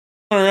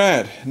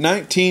that.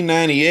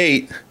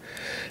 1998,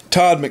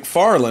 Todd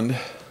McFarlane,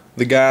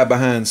 the guy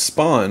behind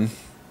Spawn,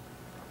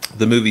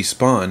 the movie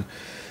Spawn,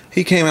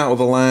 he came out with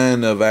a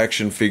line of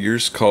action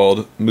figures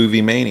called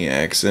Movie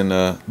Maniacs, and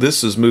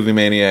this is Movie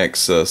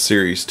Maniacs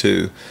Series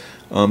 2.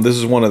 This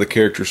is one of the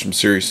characters from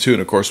Series 2,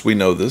 and of course we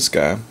know this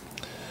guy.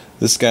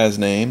 This guy's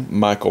name,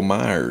 Michael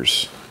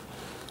Myers.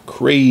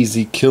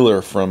 Crazy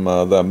killer from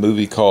the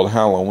movie called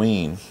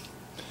Halloween.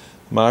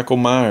 Michael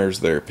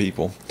Myers there,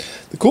 people.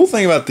 The cool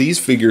thing about these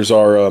figures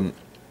are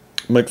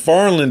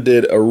McFarlane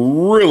did a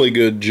really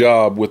good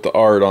job with the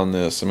art on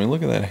this. I mean,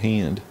 look at that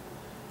hand.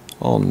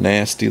 All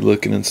nasty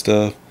looking and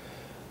stuff.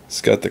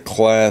 It's got the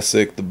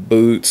classic, the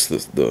boots,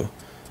 the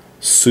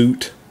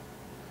suit.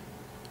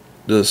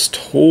 Just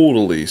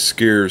totally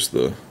scares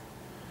the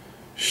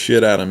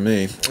shit out of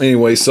me.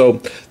 Anyway,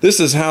 so this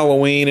is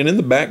Halloween, and in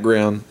the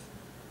background,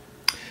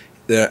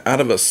 out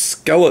of a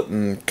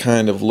skeleton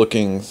kind of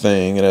looking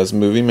thing, it has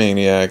Movie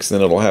Maniacs,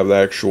 then it'll have the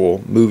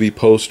actual movie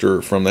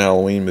poster from the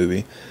Halloween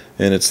movie,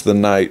 and it's the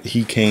night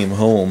he came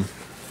home.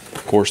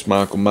 Of course,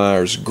 Michael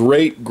Myers.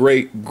 Great,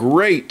 great,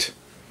 great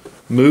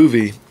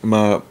movie.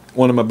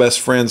 One of my best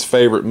friend's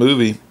favorite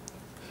movie.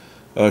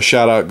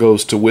 Shout out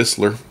goes to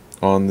Whistler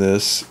on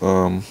this.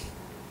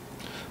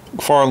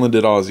 McFarlane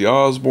did Ozzy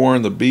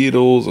Osbourne, the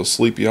Beatles, a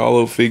Sleepy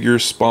Hollow figure,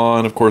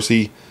 Spawn. Of course,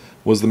 he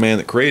was the man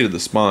that created the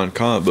Spawn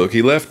comic book.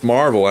 He left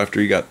Marvel after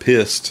he got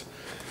pissed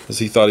because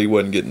he thought he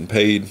wasn't getting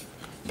paid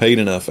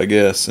enough, I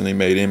guess, and he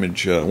made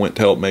Image, went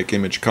to help make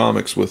Image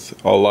Comics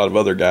with a lot of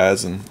other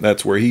guys, and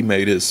that's where he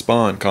made his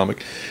Spawn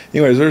comic.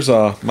 Anyways, there's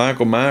a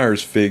Michael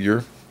Myers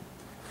figure,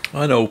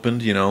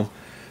 unopened, you know.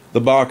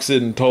 The box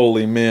isn't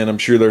totally mint. I'm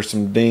sure there's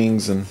some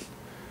dings and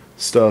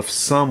stuff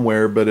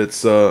somewhere, but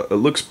it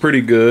looks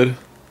pretty good.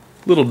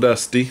 A little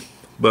dusty,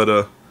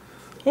 but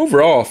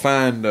overall a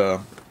fine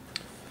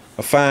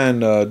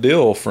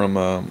deal from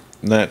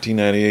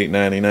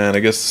 1998-99. I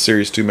guess the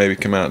Series 2 maybe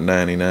come out in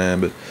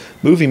 99, but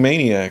Movie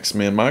Maniacs,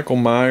 man. Michael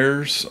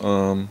Myers,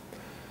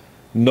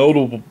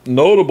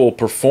 notable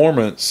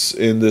performance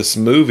in this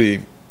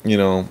movie. You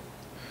know,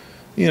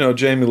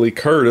 Jamie Lee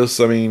Curtis,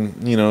 I mean,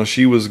 you know,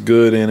 she was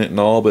good in it and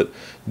all, but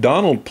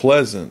Donald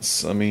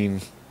Pleasance, I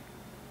mean,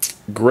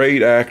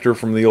 great actor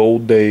from the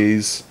old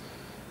days.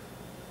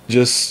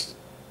 Just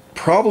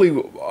probably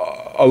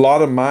a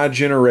lot of my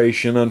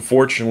generation,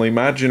 unfortunately,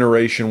 my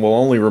generation will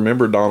only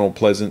remember Donald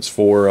Pleasance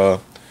for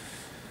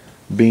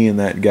being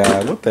that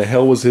guy. What the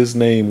hell was his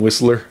name,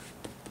 Whistler?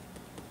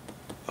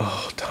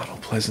 Oh,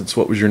 Donald Pleasance,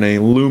 what was your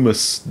name?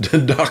 Loomis.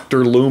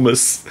 Dr.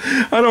 Loomis.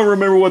 I don't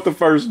remember what the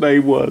first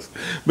name was,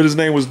 but his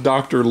name was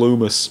Dr.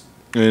 Loomis,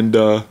 and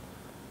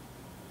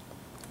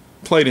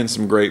played in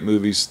some great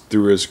movies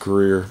through his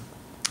career.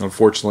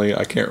 Unfortunately,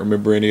 I can't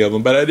remember any of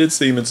them, but I did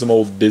see him in some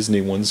old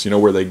Disney ones, you know,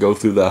 where they go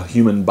through the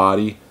human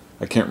body.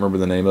 I can't remember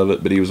the name of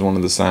it, but he was one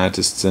of the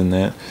scientists in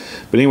that.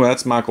 But anyway,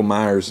 that's Michael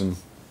Myers. And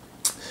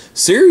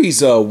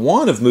Series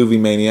 1 of Movie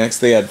Maniacs,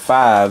 they had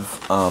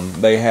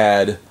 5. They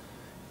had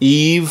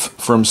Eve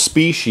from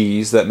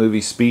Species, that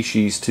movie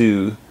Species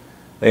 2.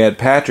 They had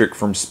Patrick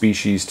from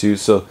Species 2.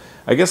 So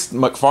I guess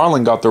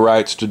McFarlane got the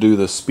rights to do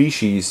the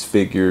Species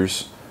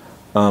figures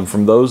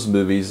from those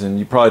movies, and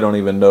you probably don't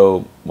even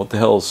know what the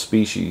hell is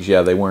Species.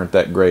 Yeah, they weren't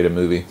that great a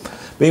movie.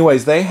 But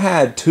anyways, they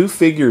had 2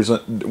 figures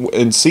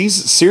in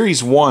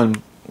Series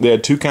 1. They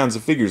had 2 kinds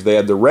of figures. They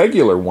had the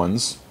regular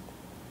ones,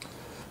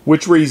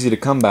 which were easy to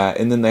come by,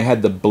 and then they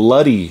had the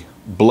bloodied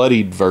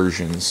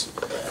versions.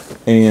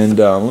 And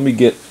let me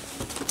get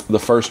the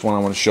first one I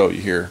want to show you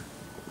here.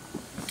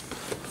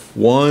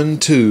 1,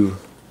 2.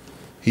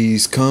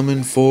 He's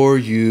coming for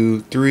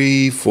you.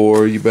 3,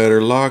 4. You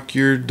better lock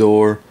your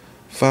door.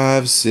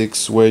 5,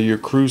 6, wear your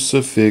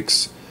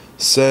crucifix.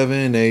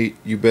 7, 8,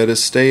 you better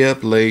stay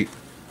up late.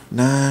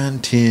 9,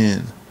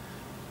 10,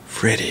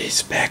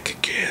 Freddy's back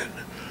again.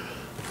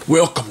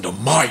 Welcome to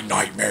my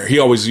nightmare. He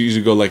always used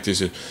to go like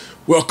this.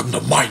 Welcome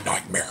to my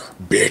nightmare,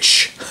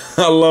 bitch.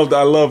 I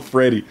love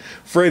Freddy.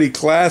 Freddy,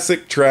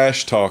 classic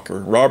trash talker.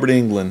 Robert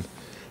Englund.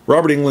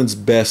 Robert Englund's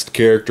best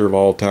character of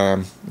all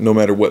time, no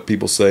matter what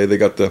people say. They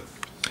got the,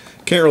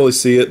 can't really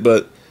see it,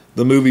 but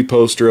the movie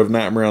poster of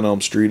Nightmare on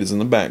Elm Street is in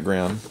the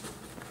background.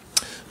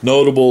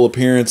 Notable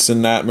appearance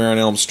in Nightmare on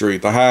Elm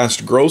Street. The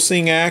highest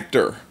grossing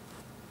actor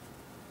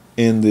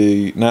in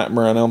the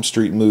Nightmare on Elm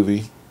Street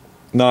movie.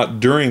 Not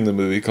during the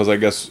movie, because I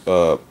guess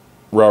Robert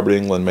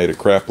Englund made a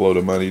crap load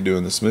of money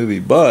doing this movie.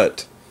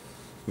 But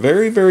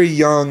very, very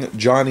young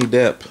Johnny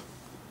Depp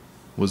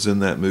was in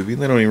that movie.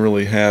 They don't even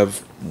really have,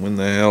 when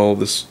the hell,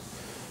 this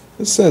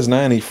says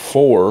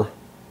 94.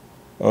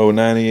 Oh,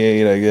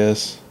 98, I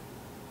guess.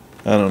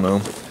 I don't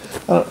know.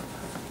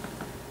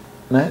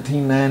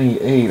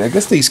 1998. I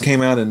guess these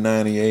came out in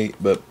 98.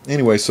 But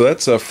anyway, so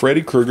that's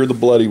Freddy Krueger, the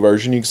bloody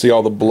version. You can see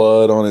all the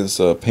blood on his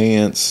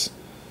pants.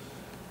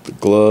 The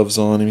gloves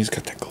on him. He's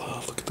got that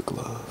glove. Look at the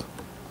glove.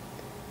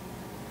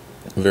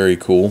 Very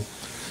cool.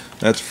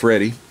 That's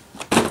Freddy.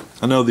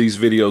 I know these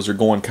videos are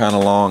going kind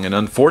of long, and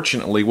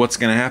unfortunately what's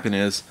going to happen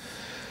is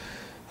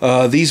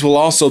These will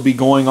also be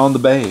going on the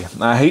bay.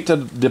 I hate to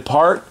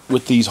depart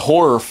with these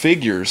horror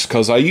figures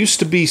because I used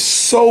to be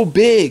so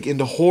big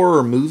into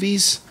horror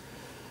movies.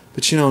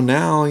 But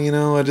now, I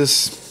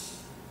don't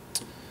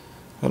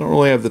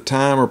really have the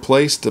time or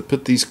place to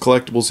put these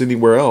collectibles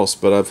anywhere else.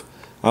 But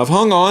I've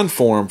hung on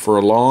for them for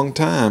a long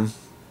time.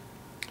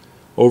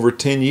 Over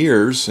 10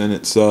 years. And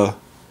it's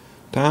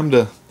time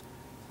to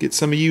get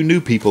some of you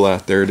new people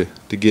out there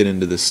to get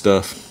into this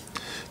stuff.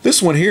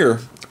 This one here,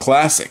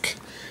 classic.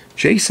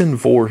 Jason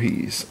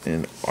Voorhees,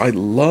 and I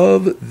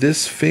love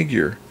this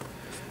figure.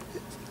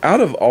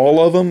 Out of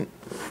all of them,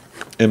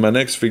 and my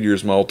next figure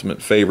is my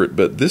ultimate favorite,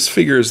 but this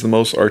figure is the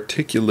most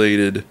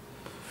articulated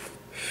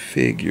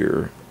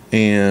figure,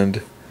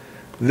 and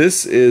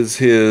this is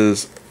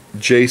his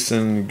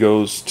Jason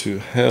Goes to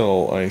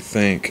Hell, I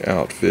think,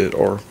 outfit,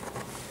 or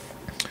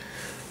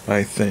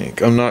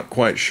I'm not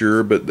quite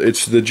sure, but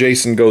it's the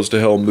Jason Goes to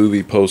Hell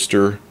movie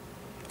poster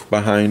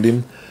behind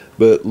him.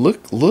 But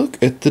look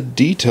at the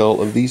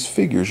detail of these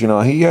figures.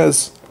 He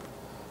has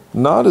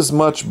not as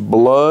much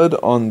blood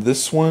on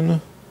this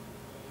one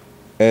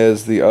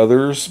as the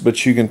others,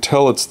 but you can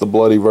tell it's the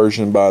bloody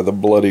version by the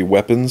bloody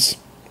weapons.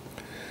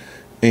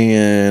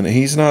 And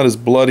he's not as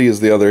bloody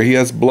as the other. He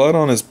has blood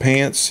on his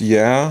pants,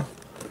 yeah,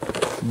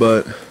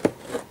 but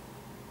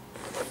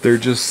they're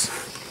just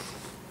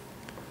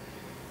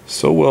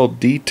so well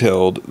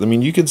detailed. I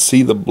mean, you can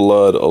see the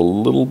blood a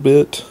little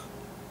bit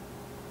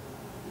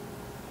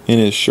in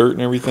his shirt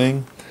and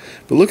everything,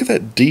 but look at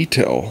that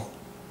detail.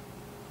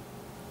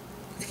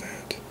 Look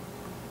at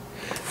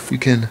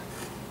that.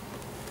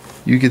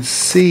 You can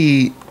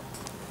see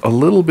a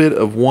little bit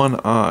of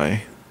one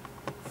eye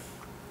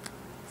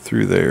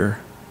through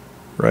there,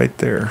 right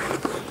there.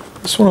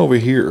 This one over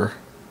here,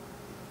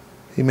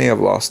 he may have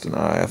lost an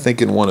eye. I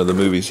think in one of the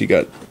movies he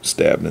got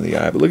stabbed in the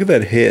eye. But look at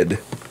that head.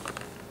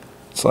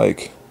 It's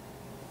like,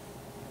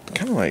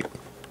 kind of like,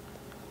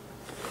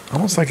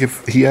 almost like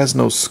if he has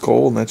no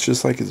skull and that's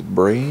just like his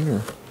brain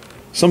or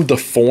some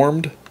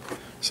deformed.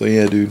 So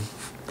yeah, dude.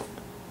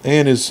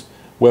 And his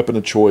weapon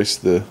of choice,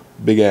 the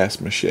big ass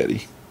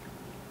machete.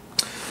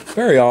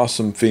 Very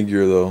awesome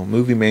figure though.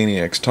 Movie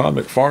Maniacs. Todd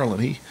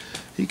McFarlane.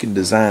 He can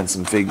design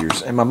some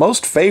figures. And my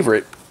most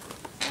favorite,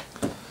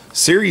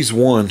 Series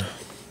 1.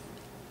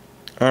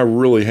 I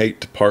really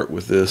hate to part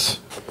with this.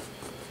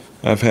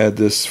 I've had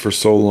this for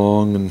so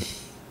long, and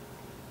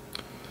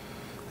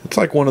it's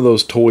like one of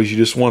those toys you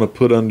just want to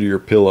put under your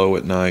pillow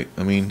at night.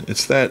 I mean,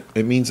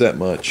 it means that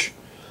much.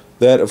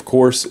 That, of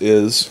course,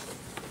 is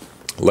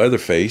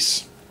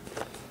Leatherface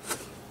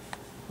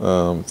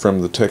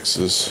from the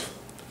Texas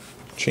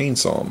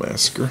Chainsaw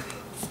Massacre.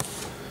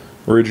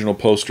 Original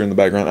poster in the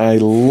background.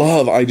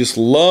 I just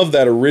love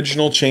that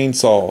original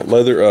chainsaw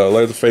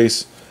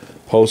Leatherface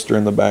poster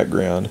in the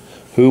background.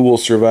 Who will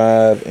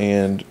survive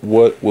and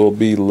what will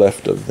be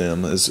left of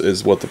them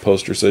is what the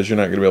poster says. You're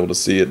not going to be able to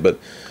see it, but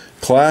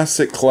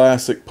classic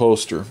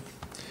poster.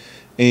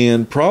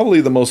 And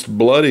probably the most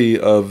bloody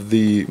of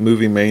the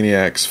Movie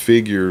Maniacs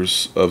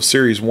figures of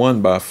Series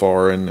 1 by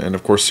far. And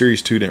of course,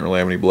 Series 2 didn't really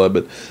have any blood,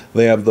 but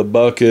they have the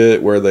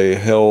bucket where they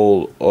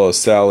held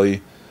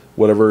Sally,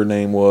 whatever her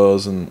name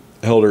was, and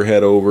held her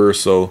head over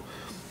so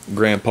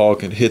Grandpa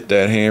could hit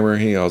that hammer.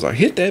 I was like,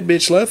 hit that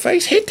bitch,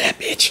 Leatherface, hit that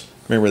bitch.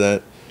 Remember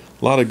that?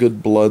 A lot of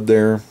good blood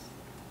there.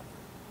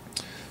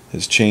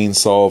 His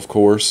chainsaw, of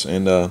course.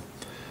 And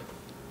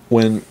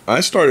when I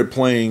started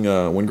playing,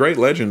 when Great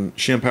Legend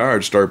Shemp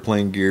Howard started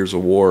playing Gears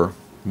of War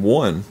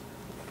 1,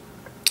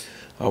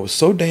 I was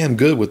so damn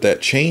good with that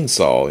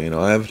chainsaw.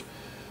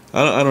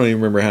 I don't even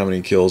remember how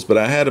many kills, but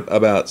I had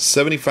about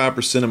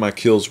 75% of my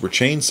kills were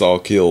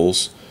chainsaw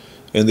kills,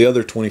 and the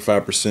other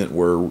 25%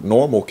 were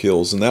normal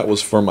kills, and that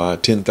was for my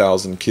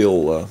 10,000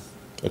 kill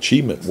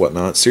achievement,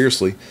 whatnot.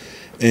 Seriously.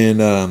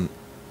 And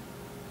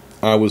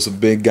I was a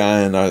big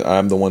guy, and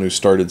I'm the one who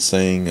started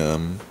saying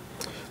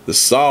the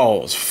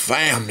Saw's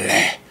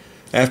family.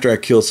 After I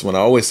killed someone, I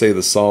always say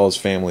the Saw's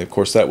family. Of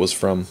course, that was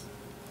from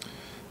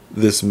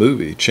this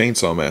movie,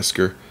 Chainsaw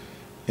Massacre.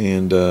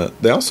 And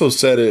they also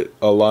said it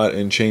a lot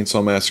in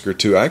Chainsaw Massacre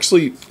 2.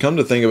 Actually, come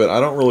to think of it,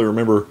 I don't really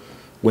remember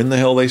when the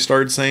hell they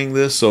started saying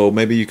this, so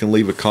maybe you can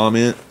leave a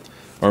comment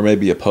or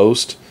maybe a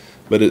post.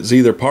 But it's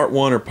either part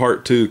 1 or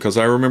part 2, because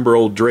I remember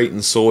old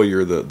Drayton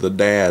Sawyer, the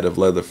dad of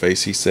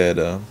Leatherface, he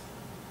said,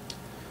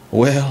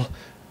 well,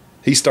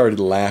 he started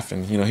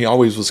laughing. He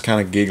always was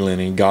kind of giggling,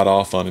 and he got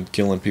off on it,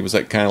 killing people. So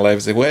that kind of laugh. He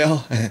said,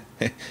 well,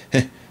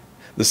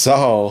 the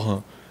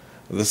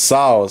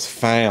Saw's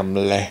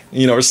family,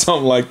 or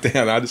something like that.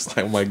 And I just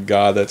like, oh my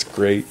God, that's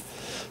great.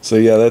 So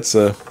yeah, that's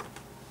a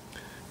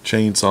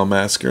Chainsaw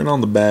Massacre. And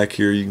on the back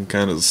here, you can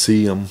kind of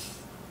see him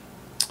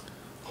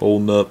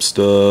holding up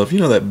stuff.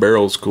 That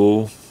barrel's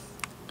cool.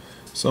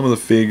 Some of the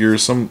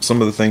figures, some of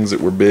the things that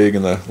were big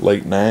in the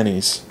late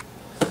 90s.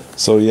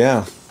 So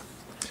yeah.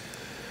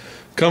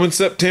 Coming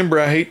September,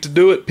 I hate to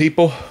do it,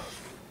 people,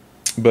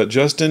 but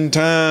just in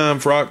time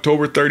for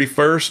October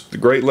 31st, the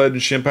Great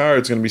Legend Shemp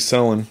Howard's going to be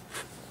selling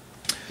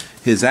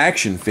his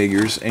action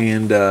figures,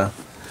 and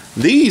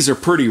these are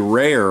pretty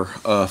rare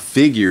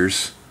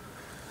figures.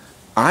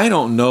 I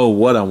don't know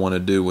what I want to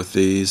do with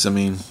these. I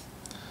mean,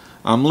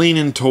 I'm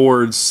leaning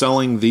towards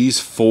selling these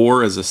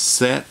 4 as a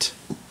set,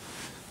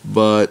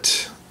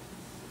 but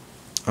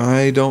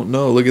I don't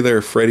know. Look at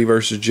there, Freddy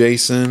versus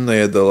Jason. They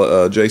had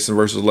the Jason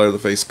versus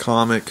Leatherface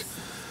comic.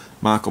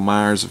 Michael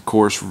Myers, of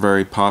course, were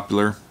very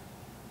popular.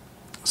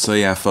 So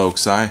yeah,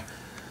 folks, I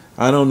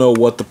don't know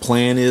what the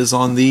plan is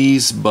on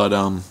these, but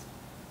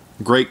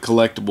great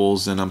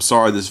collectibles, and I'm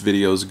sorry this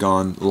video's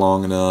gone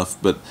long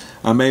enough, but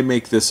I may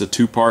make this a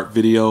 2-part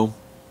video.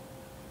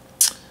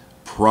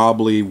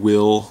 Probably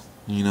will,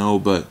 you know,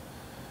 but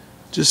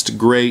just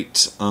great,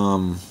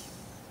 some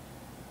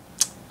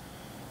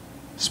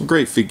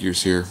great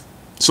figures here.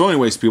 So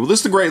anyways, people, this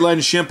is the Great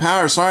Legend Shin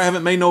Power. Sorry I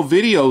haven't made no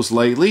videos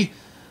lately.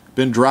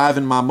 Been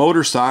driving my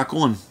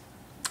motorcycle and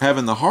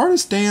having the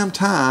hardest damn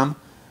time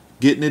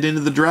getting it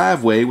into the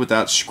driveway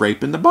without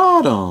scraping the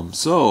bottom.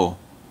 So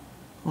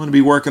I'm going to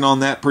be working on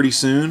that pretty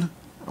soon.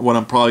 What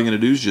I'm probably going to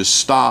do is just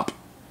stop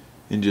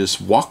and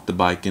just walk the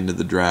bike into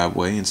the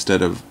driveway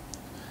instead of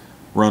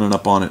running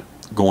up on it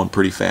going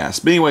pretty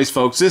fast. But anyways,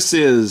 folks, this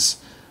is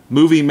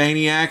Movie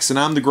Maniacs, and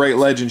I'm the Great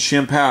Legend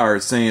Shin Power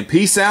saying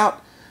peace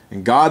out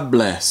and God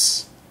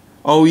bless.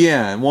 Oh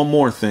yeah, and one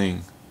more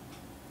thing.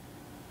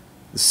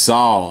 The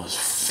Saw's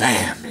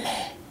family.